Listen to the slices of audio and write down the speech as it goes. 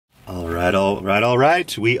All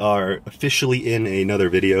right. We are officially in another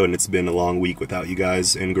video, and it's been a long week without you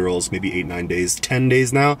guys and girls, maybe 8, 9 days, 10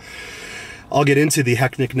 days now. I'll get into the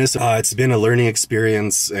hecticness. It's been a learning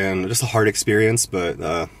experience and just a hard experience,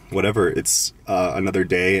 but whatever. It's another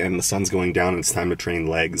day and the sun's going down and it's time to train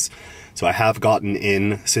legs. So I have gotten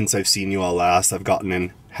in, since I've seen you all last, I've gotten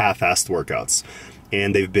in half-assed workouts.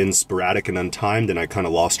 And they've been sporadic and untimed, and I kind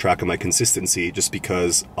of lost track of my consistency just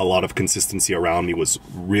because a lot of consistency around me was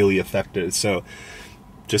really affected. So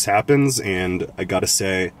just happens, and I gotta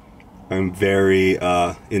say, I'm very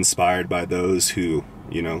inspired by those who,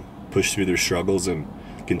 you know, push through their struggles and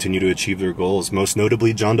continue to achieve their goals. Most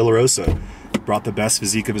notably, John De La Rosa brought the best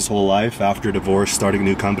physique of his whole life after divorce, starting a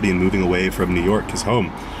new company, and moving away from New York, his home.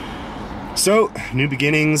 So, new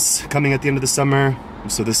beginnings coming at the end of the summer.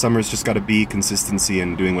 So this summer's just got to be consistency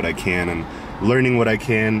and doing what I can and learning what I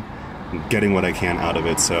can and getting what I can out of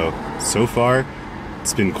it. So far,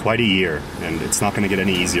 it's been quite a year, and it's not going to get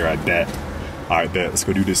any easier, I bet. Alright, bet. Let's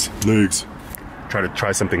go do this. Legs.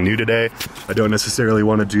 Try something new today. I don't necessarily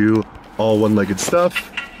want to do all one-legged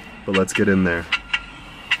stuff, but let's get in there.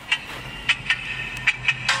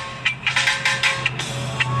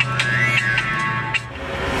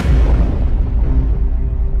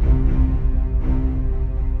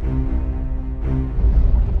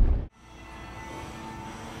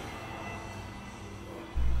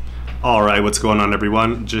 Alright, what's going on,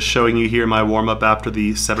 everyone? Just showing you here my warm-up after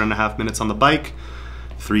the 7.5 minutes on the bike.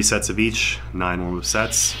 3 sets of each, 9 warm-up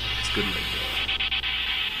sets. It's good.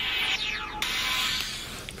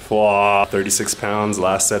 36 pounds,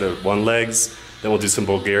 last set of 1 legs. Then we'll do some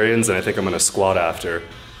Bulgarians, and I think I'm gonna squat after.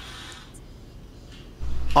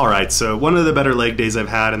 Alright, so one of the better leg days I've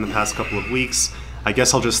had in the past couple of weeks. I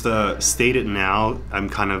guess I'll just state it now. I'm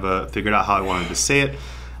kind of figured out how I wanted to say it.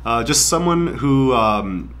 Just someone who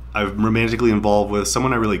I'm romantically involved with,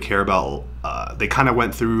 someone I really care about. They kind of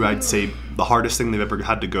went through, I'd say, the hardest thing they've ever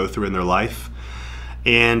had to go through in their life.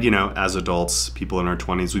 And, you know, as adults, people in our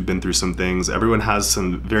 20s, we've been through some things. Everyone has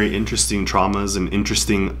some very interesting traumas and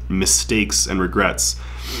interesting mistakes and regrets.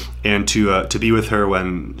 And to be with her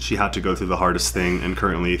when she had to go through the hardest thing, and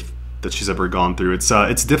currently that she's ever gone through,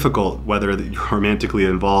 it's difficult, whether you're romantically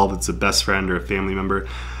involved, it's a best friend or a family member,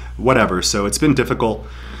 whatever. So it's been difficult.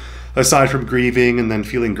 Aside from grieving and then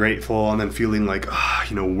feeling grateful and then feeling like,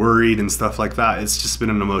 you know, worried and stuff like that, it's just been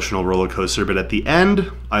an emotional roller coaster. But at the end,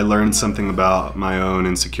 I learned something about my own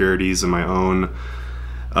insecurities and my own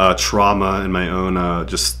trauma and my own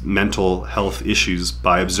just mental health issues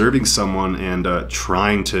by observing someone and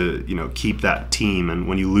trying to, you know, keep that team. And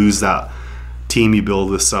when you lose that team you build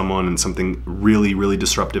with someone and something really, really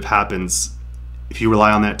disruptive happens, if you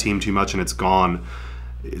rely on that team too much and it's gone,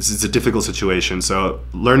 it's a difficult situation. So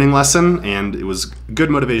learning lesson, and it was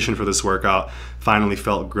good motivation for this workout. Finally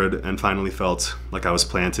felt good and finally felt like I was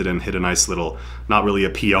planted and hit a nice little, not really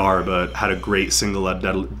a PR, but had a great single leg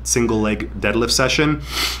deadlift session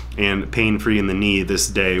and pain-free in the knee this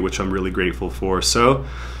day, which I'm really grateful for. So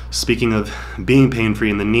speaking of being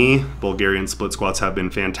pain-free in the knee, Bulgarian split squats have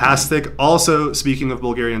been fantastic. Also, speaking of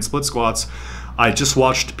Bulgarian split squats, I just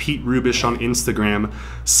watched Pete Rubish on Instagram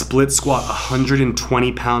split squat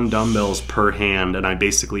 120-pound dumbbells per hand, and I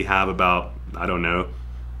basically have about, I don't know,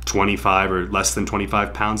 25 or less than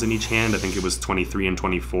 25 pounds in each hand. I think it was 23 and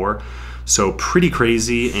 24. So pretty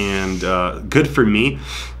crazy and good for me,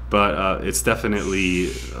 but it's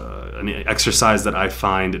definitely an exercise that I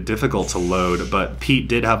find difficult to load. But Pete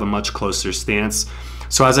did have a much closer stance.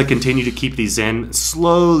 So as I continue to keep these in,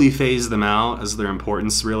 slowly phase them out as their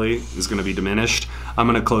importance really is going to be diminished. I'm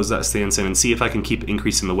going to close that stance in and see if I can keep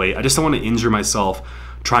increasing the weight. I just don't want to injure myself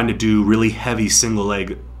trying to do really heavy single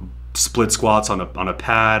leg split squats on a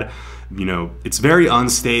pad. You know, it's very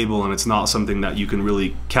unstable and it's not something that you can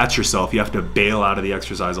really catch yourself. You have to bail out of the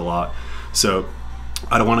exercise a lot. So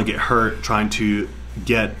I don't want to get hurt trying to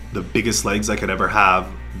get the biggest legs I could ever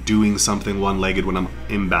have doing something one-legged when I'm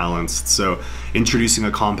imbalanced. So introducing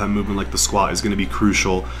a compound movement like the squat is going to be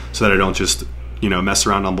crucial so that I don't just, you know, mess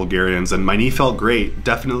around on Bulgarians. And my knee felt great.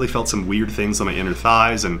 Definitely felt some weird things on my inner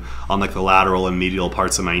thighs and on like the lateral and medial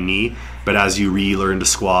parts of my knee. But as you relearn to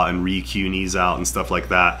squat and re-cue knees out and stuff like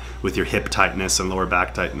that with your hip tightness and lower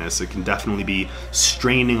back tightness, it can definitely be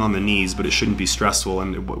straining on the knees, but it shouldn't be stressful,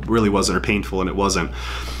 and it really wasn't, or painful, and it wasn't.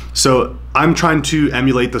 So I'm trying to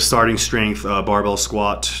emulate the starting strength barbell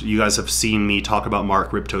squat. You guys have seen me talk about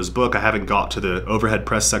Mark Ripto's book. I haven't got to the overhead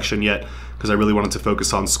press section yet because I really wanted to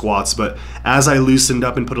focus on squats. But as I loosened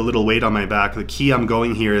up and put a little weight on my back, the key I'm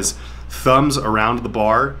going here is thumbs around the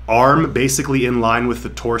bar, arm basically in line with the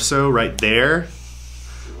torso right there,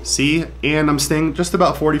 See, and I'm staying just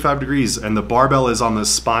about 45 degrees, and the barbell is on the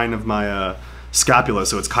spine of my scapula,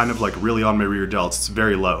 so it's kind of like really on my rear delts. It's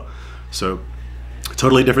very low. So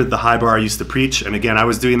totally different than the high bar I used to preach. And again, I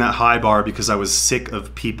was doing that high bar because I was sick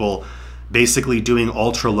of people basically doing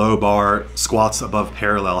ultra low bar squats above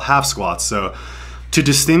parallel, half squats. So to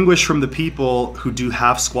distinguish from the people who do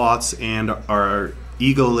half squats and are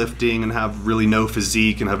ego lifting and have really no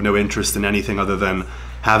physique and have no interest in anything other than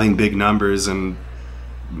having big numbers and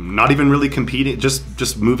not even really competing,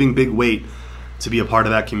 just moving big weight to be a part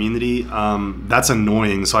of that community, that's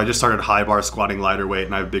annoying. So I just started high bar squatting lighter weight,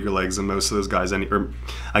 and I have bigger legs than most of those guys, or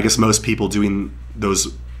I guess most people doing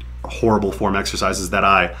those horrible form exercises that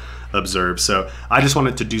I observe. So I just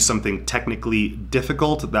wanted to do something technically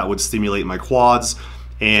difficult that would stimulate my quads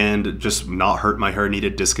and just not hurt my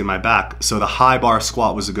herniated disc in my back. So the high bar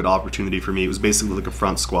squat was a good opportunity for me. It was basically like a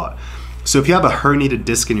front squat. So if you have a herniated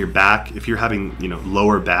disc in your back, if you're having, you know,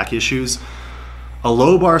 lower back issues, a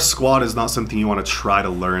low bar squat is not something you want to try to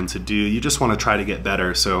learn to do. You just want to try to get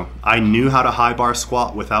better. So I knew how to high bar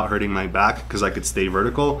squat without hurting my back because I could stay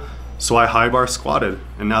vertical. So I high bar squatted,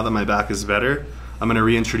 and now that my back is better, I'm going to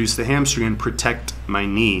reintroduce the hamstring and protect my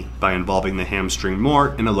knee by involving the hamstring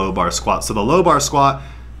more in a low bar squat. So the low bar squat,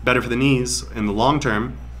 better for the knees in the long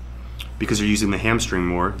term because you're using the hamstring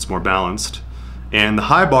more, it's more balanced. And the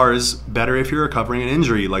high bar is better if you're recovering an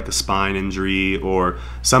injury like a spine injury or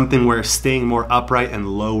something where staying more upright and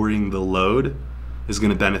lowering the load is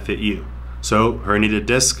going to benefit you. So herniated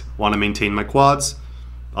disc, want to maintain my quads.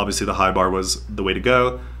 Obviously the high bar was the way to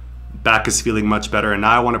go. Back is feeling much better, and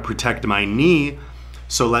now I want to protect my knee.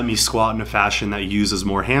 So let me squat in a fashion that uses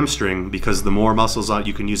more hamstring, because the more muscles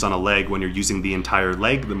you can use on a leg when you're using the entire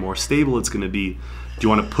leg, the more stable it's going to be. Do you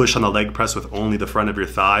want to push on the leg press with only the front of your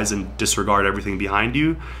thighs and disregard everything behind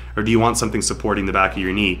you? Or do you want something supporting the back of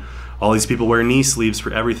your knee? All these people wear knee sleeves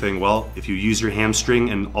for everything. Well, if you use your hamstring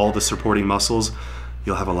and all the supporting muscles,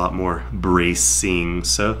 you'll have a lot more bracing.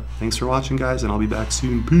 So thanks for watching, guys, and I'll be back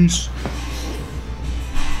soon. Peace.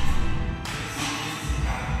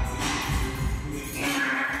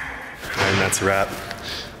 And that's a wrap.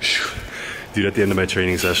 Dude at the end of my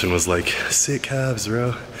training session was like, sick calves,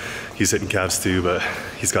 bro. He's hitting calves too, but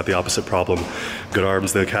he's got the opposite problem. Good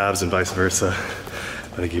arms, no calves, and vice versa.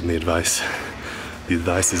 But I gave him the advice. The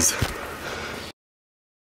advice is...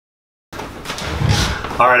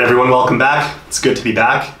 All right, everyone, welcome back. It's good to be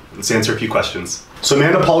back. Let's answer a few questions. So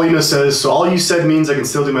Amanda Paulino says, so all you said means I can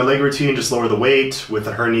still do my leg routine, just lower the weight with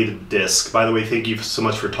a herniated disc. By the way, thank you so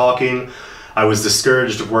much for talking. I was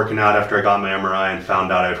discouraged of working out after I got my MRI and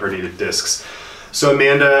found out I have herniated discs. So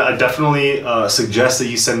Amanda, I definitely suggest that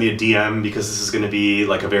you send me a DM, because this is going to be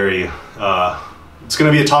like a very, it's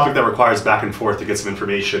going to be a topic that requires back and forth to get some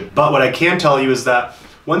information. But what I can tell you is that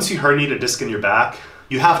once you herniate a disc in your back,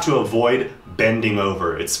 you have to avoid bending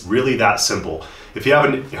over. It's really that simple. If you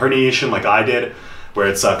have a herniation like I did, where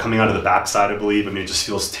it's coming out of the backside, I believe, I mean, it just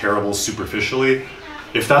feels terrible superficially.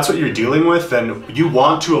 If that's what you're dealing with, then you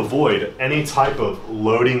want to avoid any type of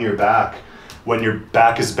loading your back when your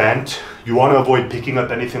back is bent. You want to avoid picking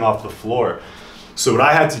up anything off the floor. So what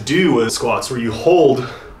I had to do was squats where you hold,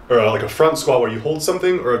 or like a front squat where you hold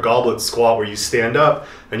something, or a goblet squat where you stand up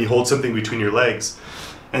and you hold something between your legs.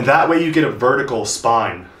 And that way you get a vertical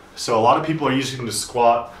spine. So a lot of people are using the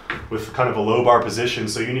squat with kind of a low bar position,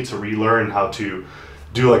 so you need to relearn how to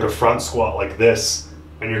do like a front squat like this.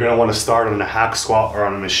 And you're gonna wanna start on a hack squat or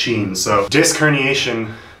on a machine. So disc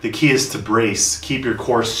herniation, the key is to brace, keep your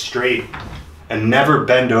core straight, and never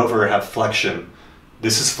bend over or have flexion.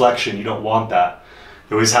 This is flexion, you don't want that.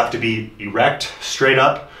 You always have to be erect, straight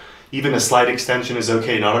up. Even a slight extension is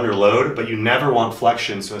okay, not under load, but you never want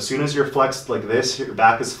flexion. So as soon as you're flexed like this, your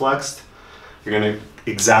back is flexed, you're gonna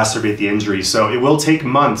exacerbate the injury. So it will take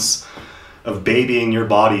months of babying your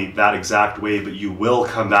body that exact way, but you will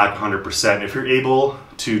come back 100%. If you're able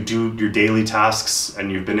to do your daily tasks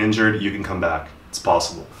and you've been injured, you can come back. It's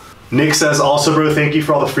possible. Nick says, also, bro, thank you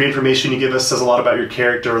for all the free information you give us. Says a lot about your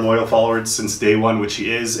character, loyal followers since day one, which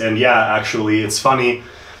he is. And yeah, actually, it's funny.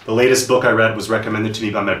 The latest book I read was recommended to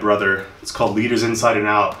me by my brother. It's called Leaders Inside and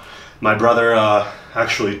Out. My brother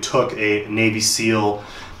actually took a Navy SEAL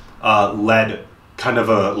led kind of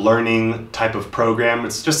a learning type of program.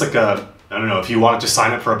 It's just like a, I don't know, if you wanted to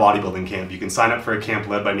sign up for a bodybuilding camp, you can sign up for a camp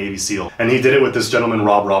led by Navy SEAL. And he did it with this gentleman,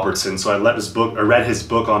 Rob Robertson. So I read his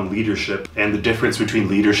book on leadership and the difference between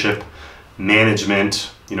leadership,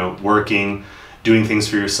 management, you know, working, doing things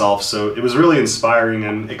for yourself. So it was really inspiring,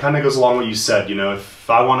 and it kind of goes along what you said. You know, if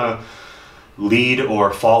I want to lead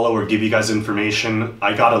or follow or give you guys information,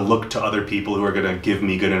 I gotta look to other people who are gonna give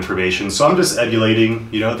me good information. So I'm just emulating,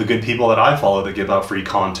 you know, the good people that I follow that give out free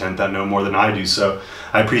content that know more than I do. So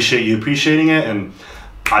I appreciate you appreciating it, and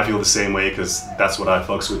I feel the same way because that's what I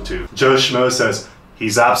fucks with too. Joe Schmo says,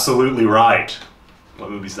 he's absolutely right.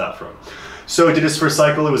 What movie's that from? So I did his first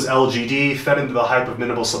cycle, it was LGD, fed into the hype of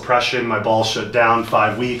minimal suppression, my balls shut down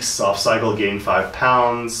 5 weeks, off cycle, gained 5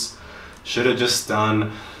 pounds. Should have just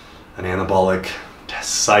done an anabolic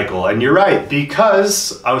cycle. And you're right,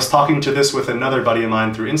 because I was talking to this with another buddy of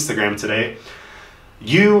mine through Instagram today.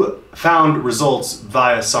 You found results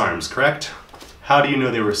via SARMs, correct? How do you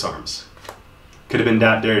know they were SARMs? Could have been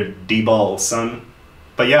that there D-ball, son.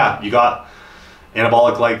 But yeah, you got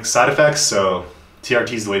anabolic-like side effects, so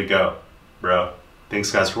TRT is the way to go, bro.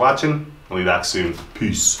 Thanks guys for watching. I'll be back soon.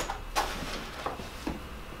 Peace.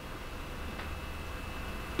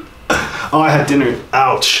 Oh, I had dinner.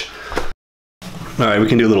 Ouch. All right, we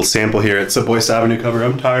can do a little sample here. It's a Boyce Avenue cover.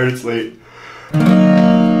 I'm tired, it's late.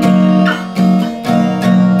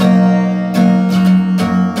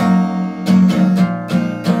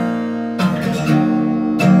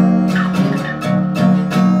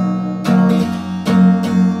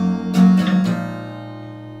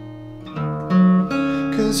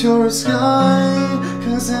 Cause you're a sky,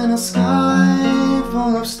 cause in a sky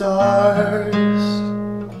full of stars,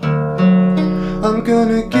 I'm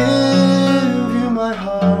gonna give you my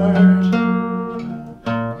heart.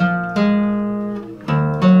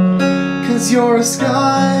 Cause you're a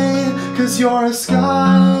sky, cause you're a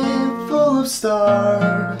sky full of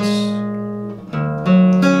stars.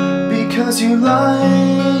 Because you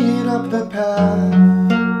light up the path.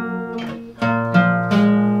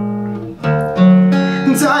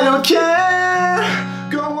 And I don't care,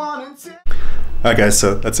 go on and take. Alright guys,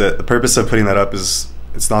 so that's it. The purpose of putting that up is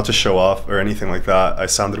it's not to show off or anything like that. I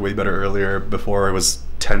sounded way better earlier. Before it was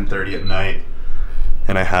 10:30 at night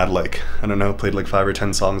and I had like, I don't know, played like 5 or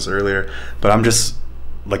 10 songs earlier, but I'm just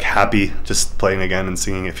like happy just playing again and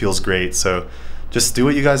singing. It feels great. So just do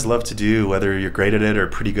what you guys love to do, whether you're great at it or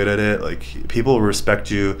pretty good at it. Like, people will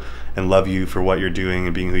respect you and love you for what you're doing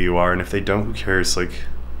and being who you are, and if they don't, who cares? Like,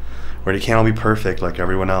 where you can't all be perfect like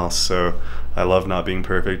everyone else. So I love not being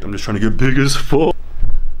perfect. I'm just trying to get big as fuck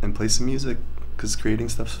and play some music, because creating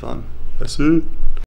stuff's fun. That's it.